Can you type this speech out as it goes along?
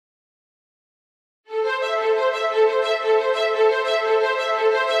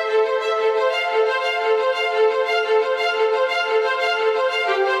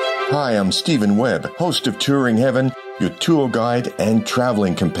Hi, I'm Stephen Webb, host of Touring Heaven, your tour guide and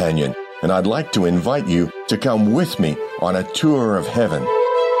traveling companion, and I'd like to invite you to come with me on a tour of heaven.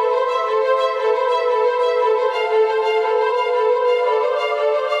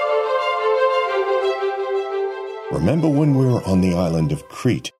 Remember when we were on the island of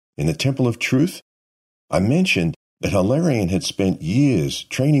Crete in the Temple of Truth? I mentioned that Hilarion had spent years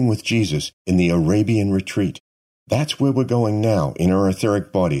training with Jesus in the Arabian retreat. That's where we're going now in our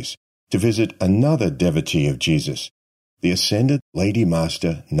etheric bodies to visit another devotee of Jesus, the Ascended Lady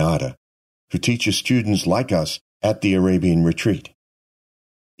Master Nada, who teaches students like us at the Arabian retreat.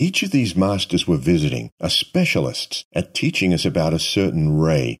 Each of these masters we're visiting are specialists at teaching us about a certain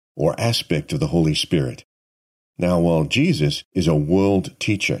ray or aspect of the Holy Spirit. Now, while Jesus is a world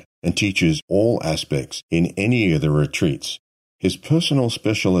teacher and teaches all aspects in any of the retreats, his personal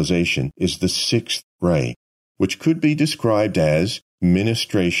specialization is the sixth ray, which could be described as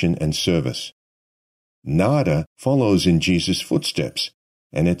ministration and service. Nada follows in Jesus' footsteps,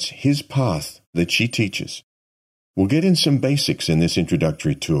 and it's his path that she teaches. We'll get in some basics in this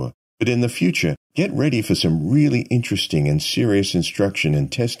introductory tour, but in the future, get ready for some really interesting and serious instruction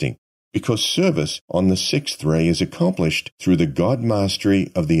and testing, because service on the sixth ray is accomplished through the God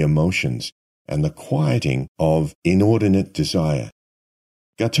mastery of the emotions and the quieting of inordinate desire.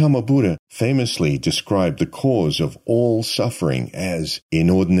 Gautama Buddha famously described the cause of all suffering as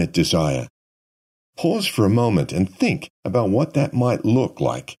inordinate desire. Pause for a moment and think about what that might look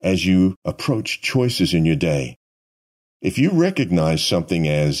like as you approach choices in your day. If you recognize something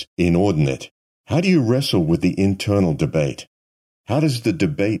as inordinate, how do you wrestle with the internal debate? How does the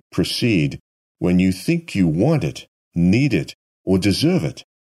debate proceed when you think you want it, need it, or deserve it?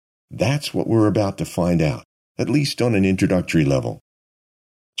 That's what we're about to find out, at least on an introductory level.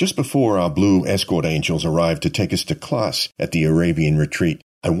 Just before our blue escort angels arrived to take us to class at the Arabian retreat,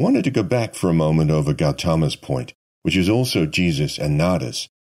 I wanted to go back for a moment over Gautama's point, which is also Jesus and Nada's.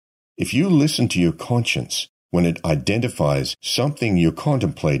 If you listen to your conscience when it identifies something you're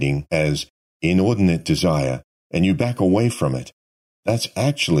contemplating as inordinate desire and you back away from it, that's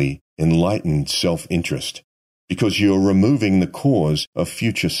actually enlightened self-interest, because you're removing the cause of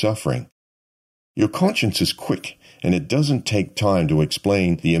future suffering. Your conscience is quick, and it doesn't take time to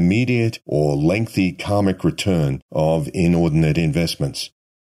explain the immediate or lengthy karmic return of inordinate investments.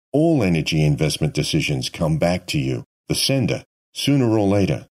 All energy investment decisions come back to you, the sender, sooner or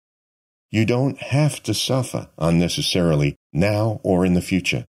later. You don't have to suffer unnecessarily now or in the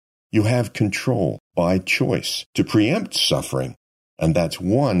future. You have control by choice to preempt suffering. And that's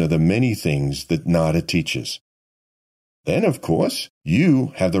one of the many things that Nada teaches. Then, of course,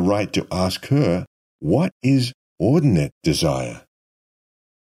 you have the right to ask her, what is ordinate desire?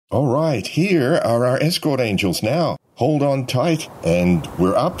 All right, here are our escort angels now. Hold on tight, and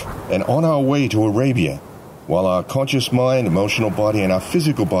we're up and on our way to Arabia, while our conscious mind, emotional body, and our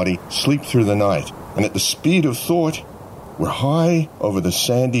physical body sleep through the night. And at the speed of thought, we're high over the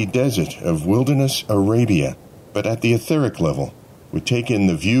sandy desert of wilderness Arabia, but at the etheric level. We take in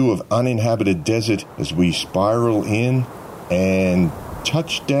the view of uninhabited desert as we spiral in and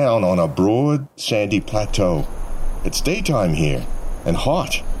touch down on a broad, sandy plateau. It's daytime here, and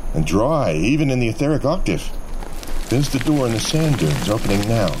hot and dry, even in the etheric octave. There's the door in the sand dunes opening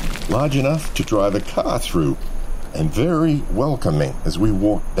now, large enough to drive a car through, and very welcoming as we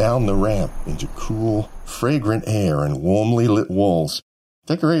walk down the ramp into cool, fragrant air and warmly lit walls,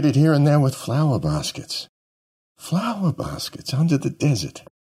 decorated here and there with flower baskets. Flower baskets under the desert.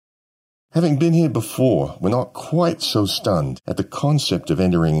 Having been here before, we're not quite so stunned at the concept of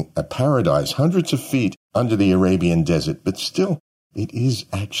entering a paradise hundreds of feet under the Arabian desert, but still, it is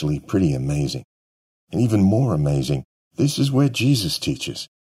actually pretty amazing. And even more amazing, this is where Jesus teaches.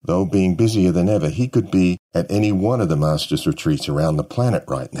 Though being busier than ever, he could be at any one of the Master's retreats around the planet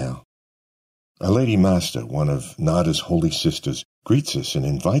right now. A Lady Master, one of Nada's holy sisters, greets us and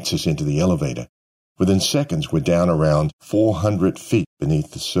invites us into the elevator. Within seconds, we're down around 400 feet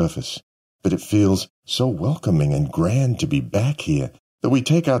beneath the surface. But it feels so welcoming and grand to be back here that we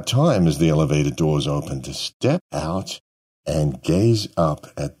take our time as the elevator doors open to step out and gaze up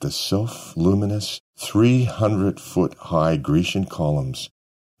at the self-luminous 300-foot-high Grecian columns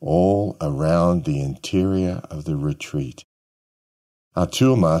all around the interior of the retreat. Our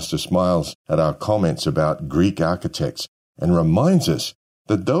tour master smiles at our comments about Greek architects and reminds us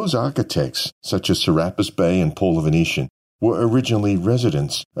that those architects, such as Serapis Bey and Paul the Venetian, were originally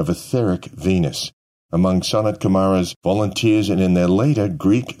residents of etheric Venus. Among Sanat Kumara's volunteers and in their later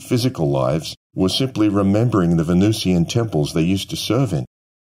Greek physical lives were simply remembering the Venusian temples they used to serve in.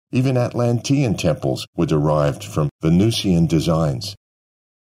 Even Atlantean temples were derived from Venusian designs.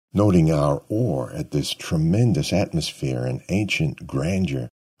 Noting our awe at this tremendous atmosphere and ancient grandeur,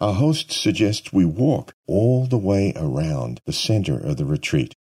 our host suggests we walk all the way around the center of the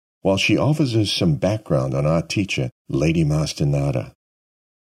retreat, while she offers us some background on our teacher, Lady Master Nada.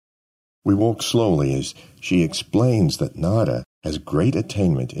 We walk slowly as she explains that Nada has great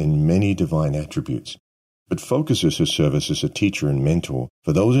attainment in many divine attributes, but focuses her service as a teacher and mentor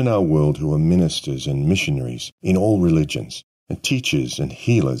for those in our world who are ministers and missionaries in all religions, and teachers and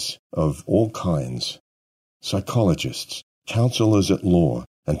healers of all kinds, psychologists, counselors at law,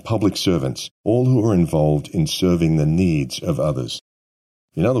 and public servants, all who are involved in serving the needs of others.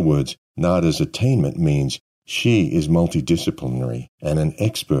 In other words, Nada's attainment means she is multidisciplinary and an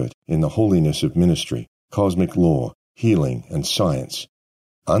expert in the holiness of ministry, cosmic law, healing, and science,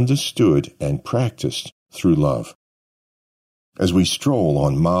 understood and practiced through love. As we stroll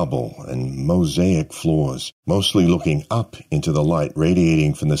on marble and mosaic floors, mostly looking up into the light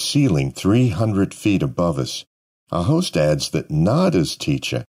radiating from the ceiling 300 feet above us, our host adds that Nada's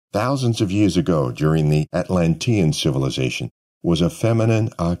teacher, thousands of years ago during the Atlantean civilization, was a feminine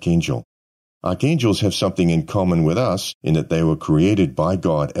archangel. Archangels have something in common with us in that they were created by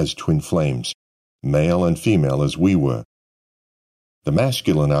God as twin flames, male and female as we were. The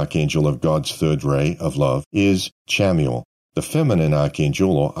masculine archangel of God's third ray of love is Chamuel. The feminine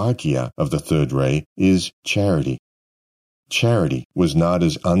archangel, or Archaea, of the third ray is Charity. Charity was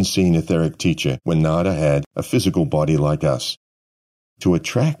Nada's unseen etheric teacher when Nada had a physical body like us. To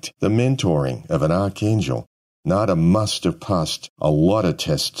attract the mentoring of an archangel, Nada must have passed a lot of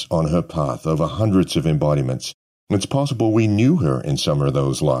tests on her path over hundreds of embodiments. It's possible we knew her in some of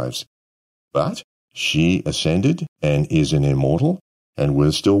those lives. But she ascended and is an immortal, and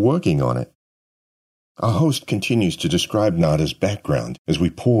we're still working on it. Our host continues to describe Nada's background as we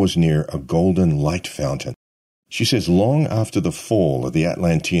pause near a golden light fountain. She says long after the fall of the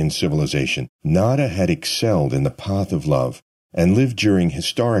Atlantean civilization, Nada had excelled in the path of love and lived during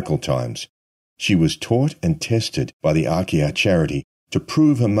historical times. She was taught and tested by the Archaea Charity to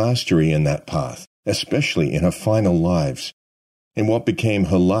prove her mastery in that path, especially in her final lives. In what became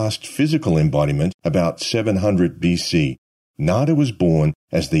her last physical embodiment about 700 BC, Nada was born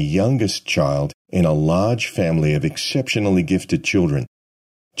as the youngest child in a large family of exceptionally gifted children.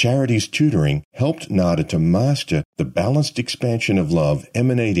 Charity's tutoring helped Nada to master the balanced expansion of love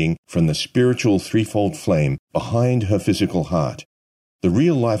emanating from the spiritual threefold flame behind her physical heart. The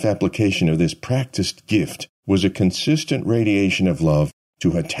real-life application of this practiced gift was a consistent radiation of love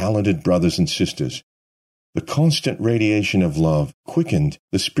to her talented brothers and sisters. The constant radiation of love quickened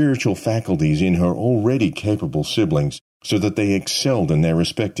the spiritual faculties in her already capable siblings so that they excelled in their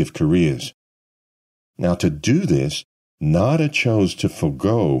respective careers. Now, to do this, Nada chose to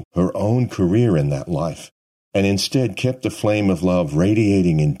forego her own career in that life, and instead kept the flame of love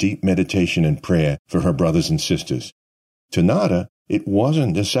radiating in deep meditation and prayer for her brothers and sisters. To Nada, it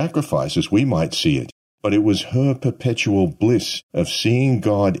wasn't a sacrifice as we might see it, but it was her perpetual bliss of seeing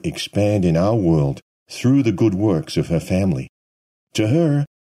God expand in our world through the good works of her family. To her,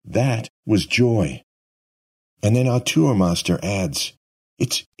 that was joy. And then our tour master adds,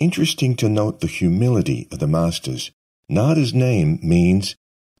 it's interesting to note the humility of the masters. Nada's name means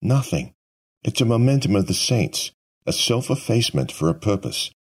nothing. It's a momentum of the saints, a self-effacement for a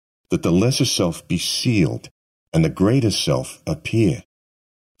purpose, that the lesser self be sealed and the greater self appear.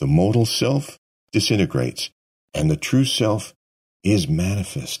 The mortal self disintegrates, and the true self is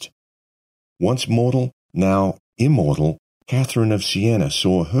manifest. Once mortal, now immortal, Catherine of Siena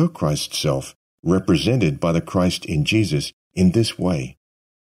saw her Christ self represented by the Christ in Jesus in this way: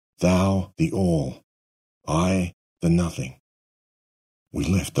 Thou the all, I the nothing. We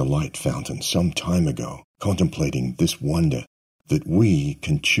left the light fountain some time ago, contemplating this wonder that we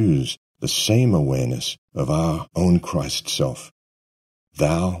can choose the same awareness of our own Christ self.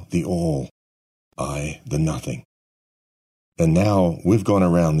 Thou the all, I the nothing. And now we've gone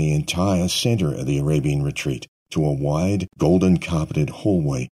around the entire center of the Arabian retreat to a wide, golden-carpeted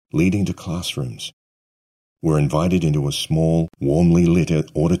hallway leading to classrooms. We're invited into a small, warmly lit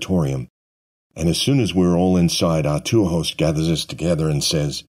auditorium, and as soon as we're all inside, our tour host gathers us together and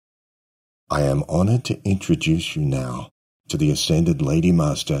says, I am honored to introduce you now to the Ascended Lady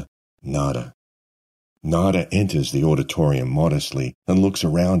Master, Nada. Nada enters the auditorium modestly and looks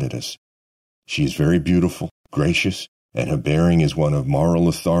around at us. She is very beautiful, gracious, and her bearing is one of moral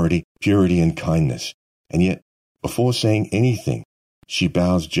authority, purity, and kindness. And yet, before saying anything, she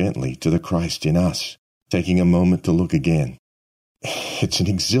bows gently to the Christ in us, taking a moment to look again. It's an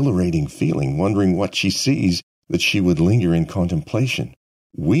exhilarating feeling, wondering what she sees, that she would linger in contemplation.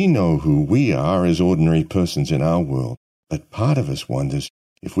 We know who we are as ordinary persons in our world, but part of us wonders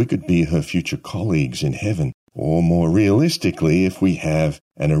if we could be her future colleagues in heaven, or more realistically, if we have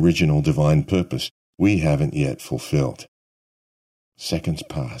an original divine purpose we haven't yet fulfilled. Seconds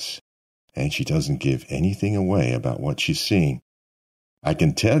pass, and she doesn't give anything away about what she's seeing. I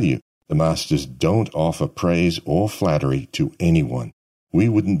can tell you, the masters don't offer praise or flattery to anyone. We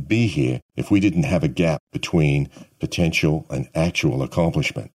wouldn't be here if we didn't have a gap between potential and actual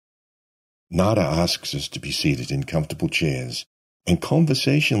accomplishment. Nada asks us to be seated in comfortable chairs, and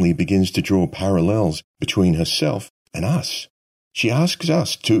conversationally begins to draw parallels between herself and us. She asks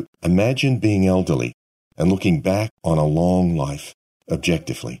us to imagine being elderly and looking back on a long life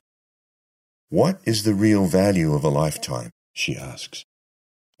objectively. What is the real value of a lifetime? She asks.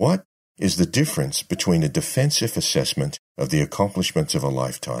 What is the difference between a defensive assessment of the accomplishments of a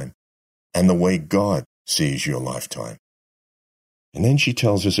lifetime and the way God sees your lifetime? And then she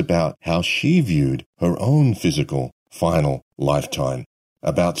tells us about how she viewed her own physical, final lifetime,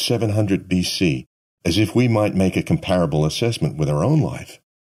 about 700 BC, as if we might make a comparable assessment with our own life.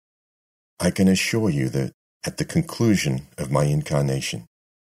 I can assure you that at the conclusion of my incarnation,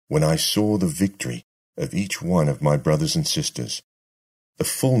 when I saw the victory of each one of my brothers and sisters, the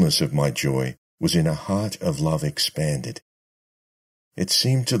fullness of my joy was in a heart of love expanded. It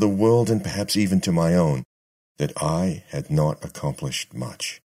seemed to the world, and perhaps even to my own, that I had not accomplished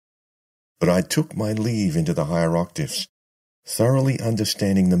much. But I took my leave into the higher octaves, thoroughly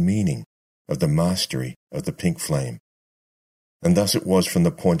understanding the meaning of the mastery of the pink flame. And thus it was from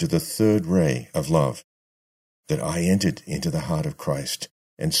the point of the third ray of love that I entered into the heart of Christ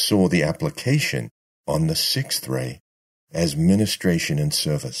and saw the application on the sixth ray as ministration and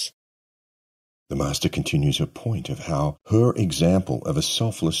service. The Master continues her point of how her example of a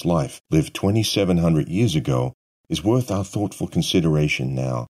selfless life lived 2,700 years ago is worth our thoughtful consideration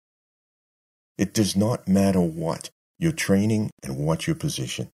now. It does not matter what your training and what your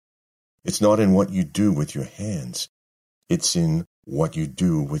position. It's not in what you do with your hands. It's in what you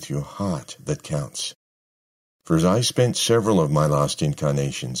do with your heart that counts. For as I spent several of my last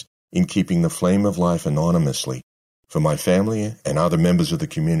incarnations in keeping the flame of life anonymously for my family and other members of the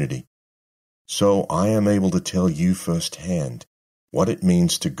community, so I am able to tell you firsthand what it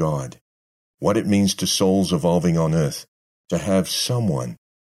means to God, what it means to souls evolving on earth, to have someone,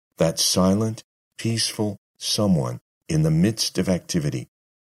 that silent, peaceful someone in the midst of activity,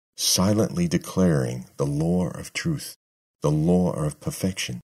 silently declaring the law of truth, the law of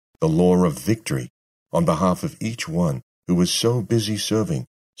perfection, the law of victory on behalf of each one who is so busy serving,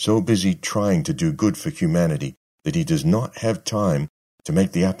 so busy trying to do good for humanity that he does not have time to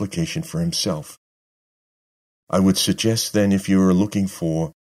make the application for himself. I would suggest then, if you are looking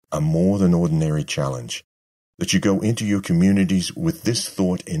for a more than ordinary challenge, that you go into your communities with this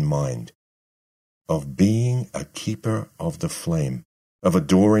thought in mind, of being a keeper of the flame, of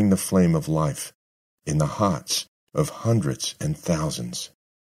adoring the flame of life in the hearts of hundreds and thousands.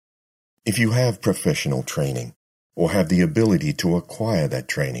 If you have professional training, or have the ability to acquire that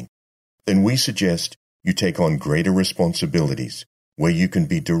training, then we suggest you take on greater responsibilities where you can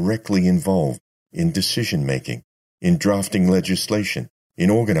be directly involved in decision-making, in drafting legislation, in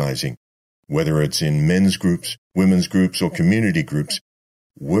organizing, whether it's in men's groups, women's groups, or community groups,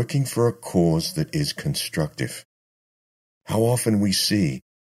 working for a cause that is constructive. How often we see,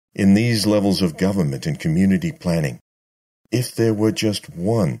 in these levels of government and community planning, if there were just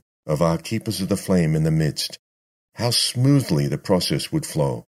one of our keepers of the flame in the midst, how smoothly the process would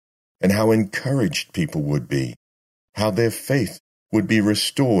flow, and how encouraged people would be, how their faith would be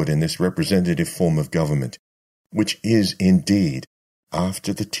restored in this representative form of government, which is indeed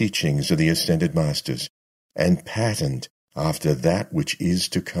after the teachings of the Ascended Masters, and patterned after that which is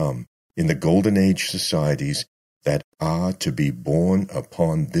to come in the Golden Age societies that are to be born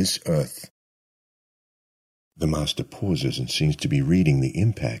upon this earth. The Master pauses and seems to be reading the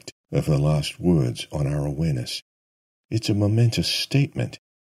impact of her last words on our awareness. It's a momentous statement.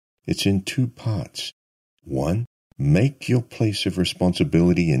 It's in two parts. One, make your place of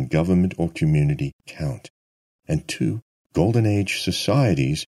responsibility in government or community count. And two, Golden Age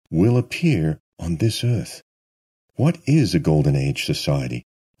societies will appear on this earth. What is a Golden Age society?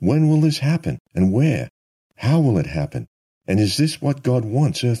 When will this happen, and where? How will it happen? And is this what God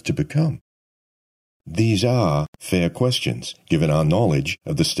wants earth to become? These are fair questions, given our knowledge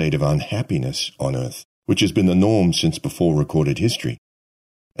of the state of unhappiness on earth, which has been the norm since before recorded history.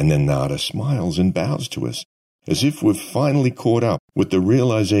 And then Nada smiles and bows to us, as if we've finally caught up with the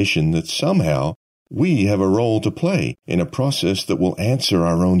realization that somehow we have a role to play in a process that will answer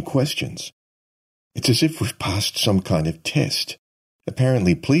our own questions. It's as if we've passed some kind of test.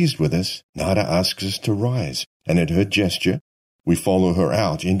 Apparently pleased with us, Nada asks us to rise, and at her gesture, We follow her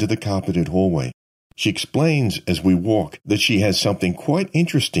out into the carpeted hallway. She explains as we walk that she has something quite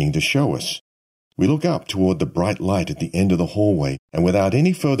interesting to show us. We look up toward the bright light at the end of the hallway, and without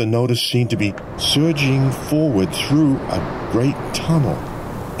any further notice seem to be surging forward through a great tunnel.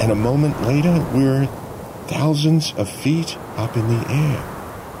 And a moment later, we're thousands of feet up in the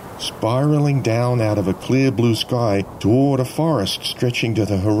air, spiraling down out of a clear blue sky toward a forest stretching to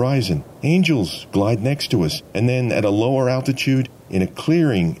the horizon. Angels glide next to us, and then at a lower altitude, in a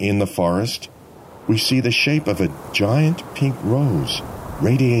clearing in the forest, we see the shape of a giant pink rose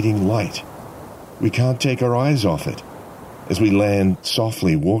radiating light. We can't take our eyes off it as we land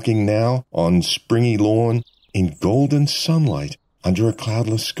softly, walking now on springy lawn in golden sunlight under a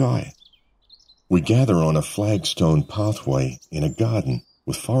cloudless sky. We gather on a flagstone pathway in a garden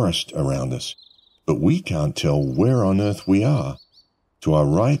with forest around us, but we can't tell where on earth we are. To our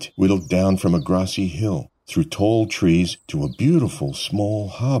right, we look down from a grassy hill, through tall trees to a beautiful small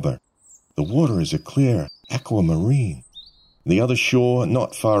harbor. The water is a clear aquamarine. The other shore,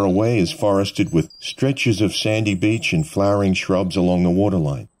 not far away, is forested with stretches of sandy beach and flowering shrubs along the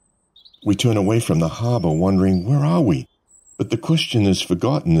waterline. We turn away from the harbor, wondering, where are we? But the question is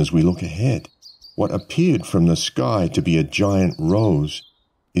forgotten as we look ahead. What appeared from the sky to be a giant rose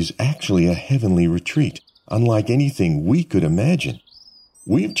is actually a heavenly retreat, unlike anything we could imagine.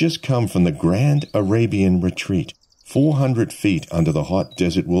 We've just come from the Grand Arabian Retreat, 400 feet under the hot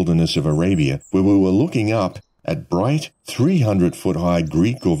desert wilderness of Arabia, where we were looking up at bright 300-foot-high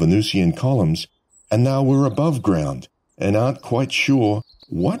Greek or Venusian columns, and now we're above ground and aren't quite sure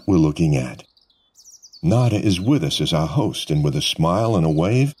what we're looking at. Nada is with us as our host, and with a smile and a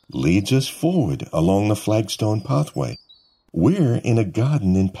wave, leads us forward along the flagstone pathway. We're in a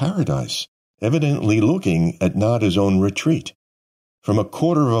garden in paradise, evidently looking at Nada's own retreat. From a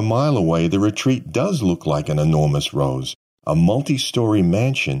quarter of a mile away, the retreat does look like an enormous rose, a multi-story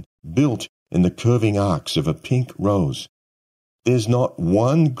mansion built in the curving arcs of a pink rose. There's not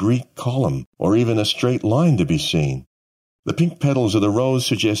one Greek column or even a straight line to be seen. The pink petals of the rose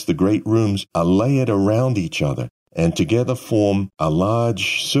suggest the great rooms are layered around each other and together form a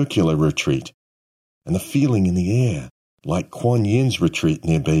large circular retreat. And the feeling in the air, like Kuan Yin's retreat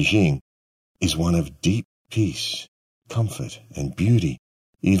near Beijing, is one of deep peace, comfort, and beauty,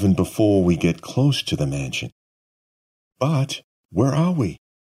 even before we get close to the mansion. But where are we?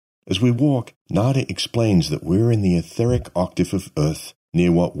 As we walk, Nada explains that we're in the etheric octave of Earth,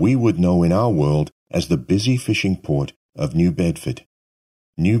 near what we would know in our world as the busy fishing port of New Bedford.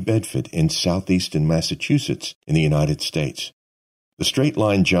 New Bedford in southeastern Massachusetts in the United States. The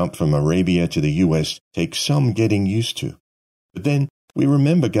straight-line jump from Arabia to the U.S. takes some getting used to. But then we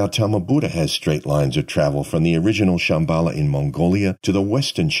remember Gautama Buddha has straight lines of travel from the original Shambhala in Mongolia to the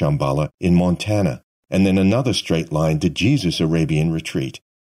western Shambhala in Montana, and then another straight line to Jesus' Arabian retreat.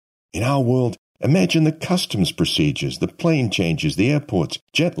 In our world, imagine the customs procedures, the plane changes, the airports,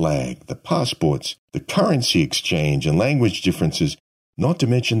 jet lag, the passports, the currency exchange and language differences, not to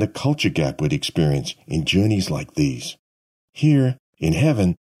mention the culture gap we'd experience in journeys like these. Here, in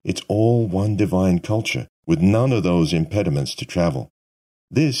heaven, it's all one divine culture, with none of those impediments to travel.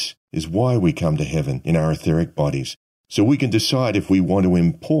 This is why we come to heaven in our etheric bodies, so we can decide if we want to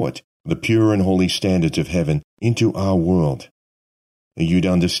import the pure and holy standards of heaven into our world. You'd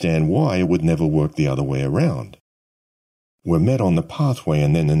understand why it would never work the other way around. We're met on the pathway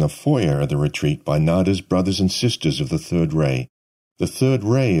and then in the foyer of the retreat by Nada's brothers and sisters of the third ray. The third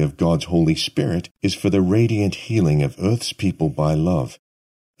ray of God's Holy Spirit is for the radiant healing of Earth's people by love,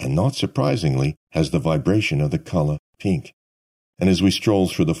 and not surprisingly has the vibration of the color pink. And as we stroll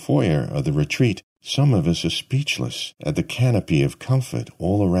through the foyer of the retreat, some of us are speechless at the canopy of comfort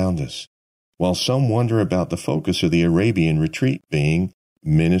all around us, while some wonder about the focus of the Arabian retreat being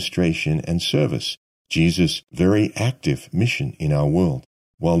ministration and service, Jesus' very active mission in our world,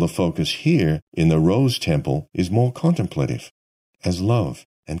 while the focus here in the Rose Temple is more contemplative, as love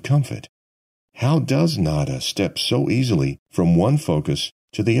and comfort. How does Nada step so easily from one focus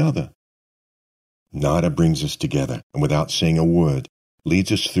to the other? Nada brings us together, and without saying a word,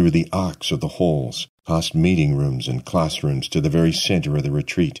 leads us through the arcs of the halls, past meeting rooms and classrooms to the very center of the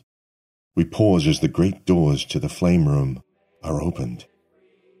retreat. We pause as the great doors to the flame room are opened.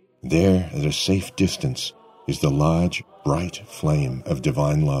 There, at a safe distance, is the large, bright flame of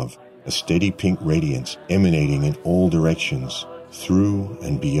divine love, a steady pink radiance emanating in all directions, through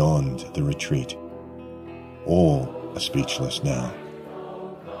and beyond the retreat. All are speechless now.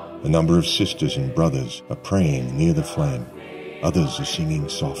 A number of sisters and brothers are praying near the flame. Others are singing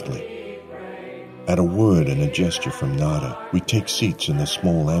softly. At a word and a gesture from Nada, we take seats in the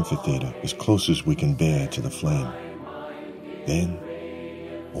small amphitheater as close as we can bear to the flame. Then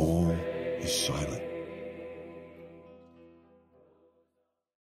all is silent.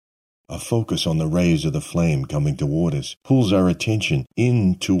 A focus on the rays of the flame coming toward us pulls our attention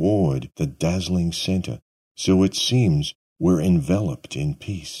in toward the dazzling center, so it seems we're enveloped in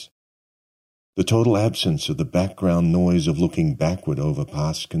peace. The total absence of the background noise of looking backward over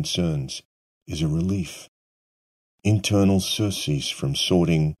past concerns is a relief. Internal surcease from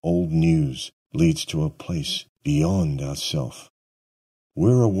sorting old news leads to a place beyond ourself.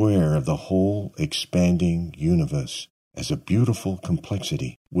 We're aware of the whole expanding universe as a beautiful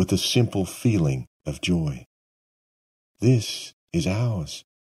complexity with a simple feeling of joy. This is ours,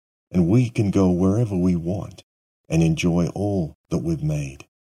 and we can go wherever we want and enjoy all that we've made.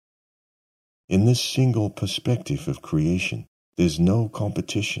 In this single perspective of creation, there's no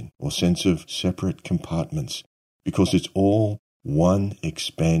competition or sense of separate compartments, because it's all one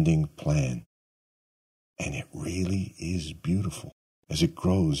expanding plan. And it really is beautiful as it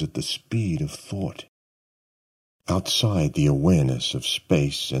grows at the speed of thought. Outside the awareness of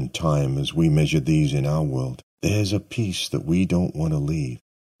space and time as we measure these in our world, there's a peace that we don't want to leave.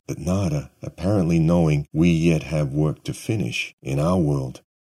 But Nada, apparently knowing we yet have work to finish in our world,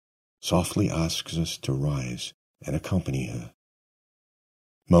 softly asks us to rise and accompany her.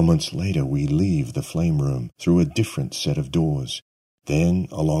 Moments later we leave the flame room through a different set of doors, then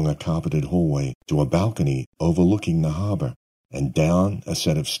along a carpeted hallway to a balcony overlooking the harbor, and down a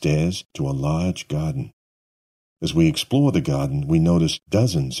set of stairs to a large garden. As we explore the garden, we notice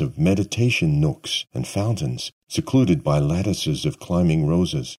dozens of meditation nooks and fountains secluded by lattices of climbing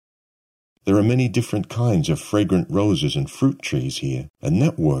roses. There are many different kinds of fragrant roses and fruit trees here, a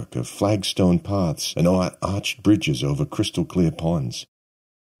network of flagstone paths and arched bridges over crystal-clear ponds.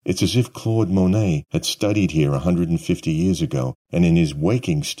 It's as if Claude Monet had studied here 150 years ago, and in his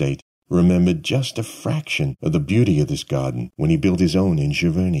waking state remembered just a fraction of the beauty of this garden when he built his own in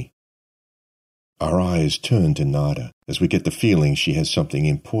Giverny. Our eyes turn to Nada as we get the feeling she has something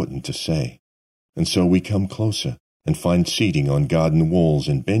important to say, and so we come closer and find seating on garden walls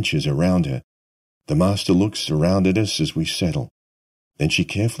and benches around her. The master looks around at us as we settle. Then she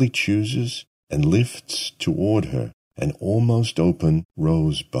carefully chooses and lifts toward her an almost open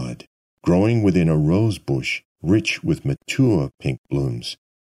rosebud, growing within a rose bush rich with mature pink blooms.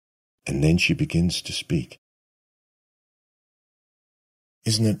 And then she begins to speak.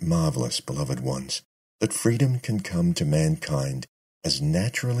 Isn't it marvelous, beloved ones, that freedom can come to mankind as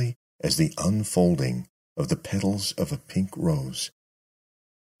naturally as the unfolding of the petals of a pink rose?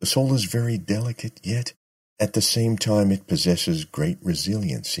 The soul is very delicate, yet at the same time it possesses great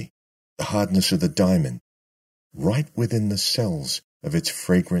resiliency, the hardness of the diamond, right within the cells of its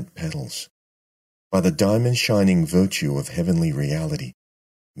fragrant petals. By the diamond-shining virtue of heavenly reality,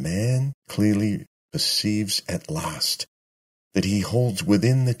 man clearly perceives at last that he holds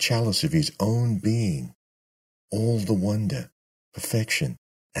within the chalice of his own being all the wonder, perfection,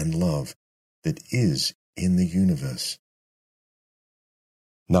 and love that is in the universe.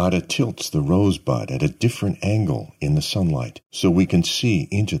 Nada tilts the rosebud at a different angle in the sunlight so we can see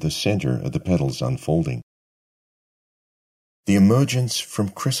into the center of the petals unfolding. The emergence from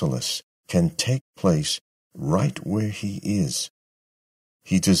chrysalis can take place right where he is.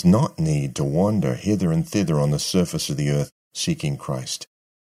 He does not need to wander hither and thither on the surface of the earth seeking Christ,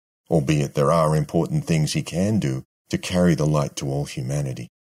 albeit there are important things he can do to carry the light to all humanity.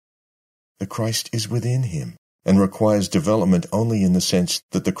 The Christ is within him and requires development only in the sense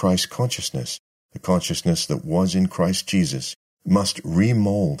that the Christ consciousness, the consciousness that was in Christ Jesus, must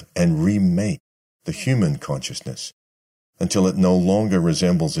remold and remake the human consciousness until it no longer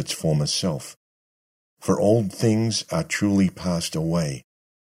resembles its former self. For old things are truly passed away,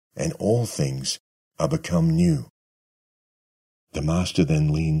 and all things are become new. The Master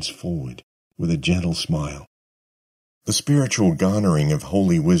then leans forward with a gentle smile. The spiritual garnering of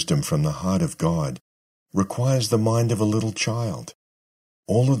holy wisdom from the heart of God requires the mind of a little child.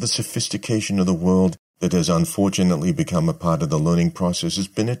 All of the sophistication of the world that has unfortunately become a part of the learning process has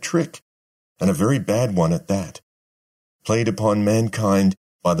been a trick, and a very bad one at that, played upon mankind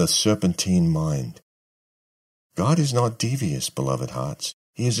by the serpentine mind. God is not devious, beloved hearts.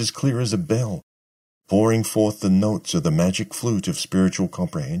 He is as clear as a bell, pouring forth the notes of the magic flute of spiritual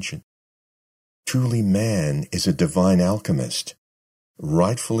comprehension. Truly man is a divine alchemist,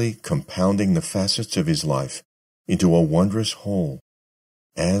 rightfully compounding the facets of his life into a wondrous whole,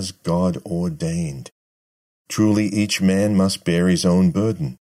 as God ordained. Truly each man must bear his own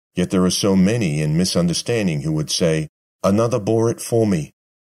burden, yet there are so many in misunderstanding who would say, "Another bore it for me."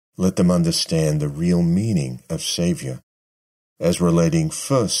 Let them understand the real meaning of Savior, as relating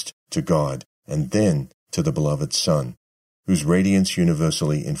first to God and then to the beloved Son, whose radiance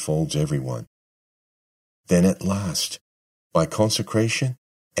universally enfolds everyone. Then at last, by consecration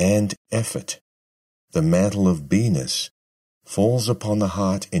and effort, the mantle of beingness falls upon the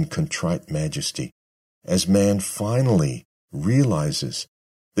heart in contrite majesty, as man finally realizes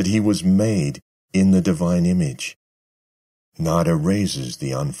that he was made in the divine image. Nada raises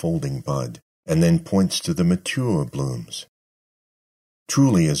the unfolding bud and then points to the mature blooms.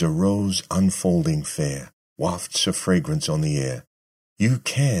 Truly, as a rose unfolding fair wafts a fragrance on the air, you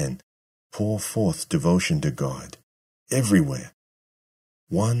can pour forth devotion to God everywhere,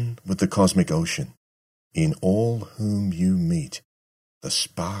 one with the cosmic ocean. In all whom you meet, the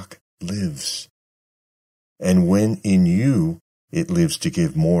spark lives. And when in you it lives to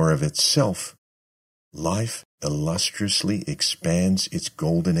give more of itself, life illustriously expands its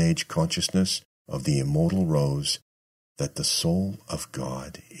golden age consciousness of the immortal rose that the soul of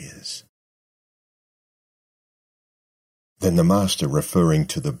God is. Then the Master, referring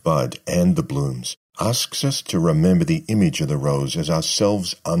to the bud and the blooms, asks us to remember the image of the rose as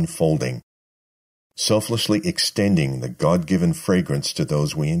ourselves unfolding, selflessly extending the God-given fragrance to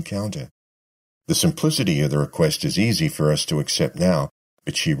those we encounter. The simplicity of the request is easy for us to accept now,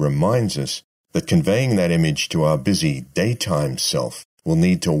 but she reminds us that conveying that image to our busy daytime self will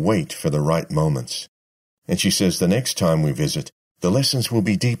need to wait for the right moments. And she says the next time we visit, the lessons will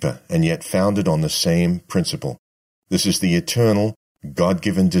be deeper and yet founded on the same principle. This is the eternal,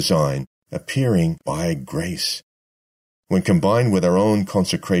 God-given design appearing by grace. When combined with our own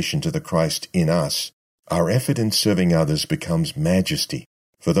consecration to the Christ in us, our effort in serving others becomes majesty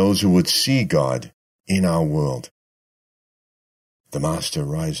for those who would see God in our world. The Master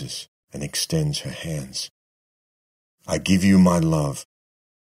rises and extends her hands. I give you my love,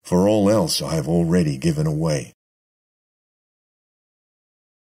 for all else I have already given away.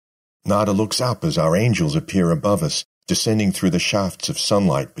 Nada looks up as our angels appear above us, descending through the shafts of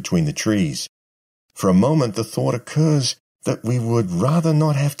sunlight between the trees. For a moment the thought occurs that we would rather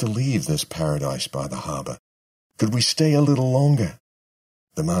not have to leave this paradise by the harbour. Could we stay a little longer?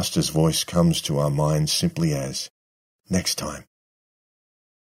 The Master's voice comes to our minds simply as, next time.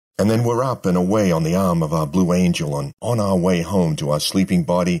 And then we're up and away on the arm of our blue angel and on our way home to our sleeping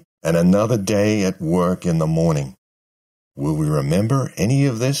body and another day at work in the morning. Will we remember any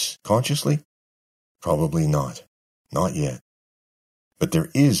of this consciously? Probably not. Not yet. But there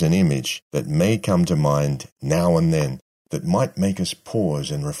is an image that may come to mind now and then that might make us pause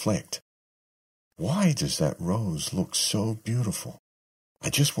and reflect. Why does that rose look so beautiful? I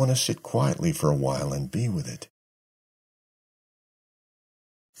just want to sit quietly for a while and be with it.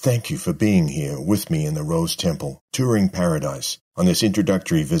 Thank you for being here with me in the Rose Temple, touring paradise, on this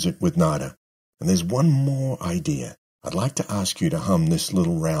introductory visit with Nada. And there's one more idea. I'd like to ask you to hum this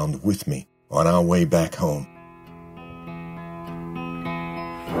little round with me on our way back home.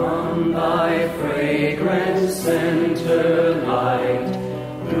 From thy fragrant center light,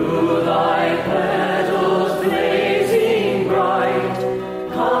 through thy petals blazing bright,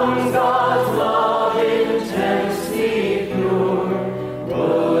 comes God's love intensely pure,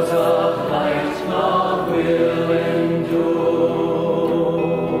 rose of light love will endure.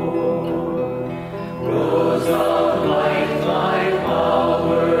 Rose of light thy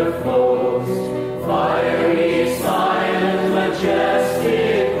power flows, fiery, silent,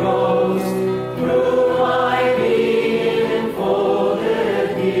 majestic,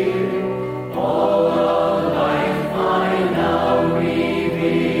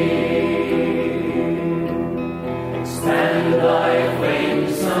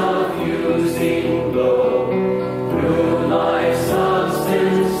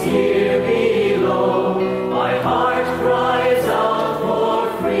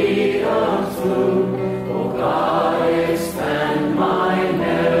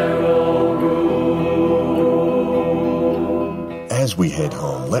 As we head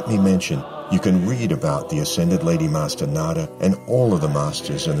home, let me mention you can read about the Ascended Lady Master Nada and all of the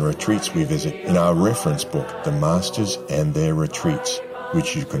Masters and the retreats we visit in our reference book, The Masters and Their Retreats,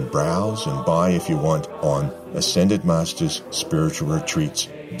 which you can browse and buy if you want on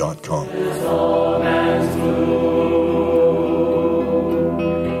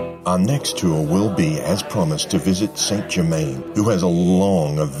AscendedMastersSpiritualRetreats.com. Our next tour will be, as promised, to visit Saint Germain, who has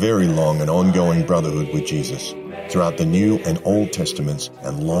a very long and ongoing brotherhood with Jesus throughout the New and Old Testaments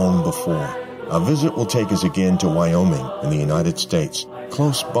and long before. Our visit will take us again to Wyoming in the United States,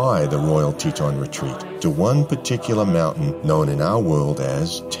 close by the Royal Teton Retreat, to one particular mountain known in our world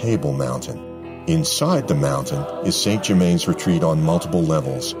as Table Mountain. Inside the mountain is Saint Germain's retreat on multiple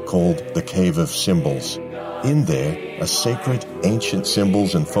levels, called the Cave of Symbols. In there are sacred, ancient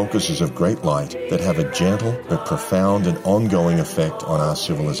symbols and focuses of great light that have a gentle but profound and ongoing effect on our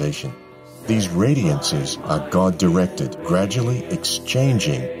civilization. These radiances are God-directed, gradually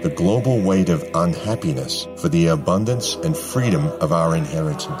exchanging the global weight of unhappiness for the abundance and freedom of our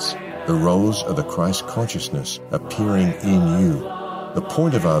inheritance. The rose of the Christ consciousness appearing in you. The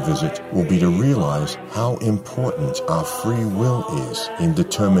point of our visit will be to realize how important our free will is in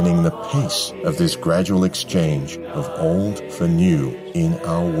determining the pace of this gradual exchange of old for new in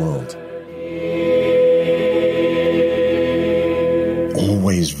our world.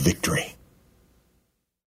 Always victory.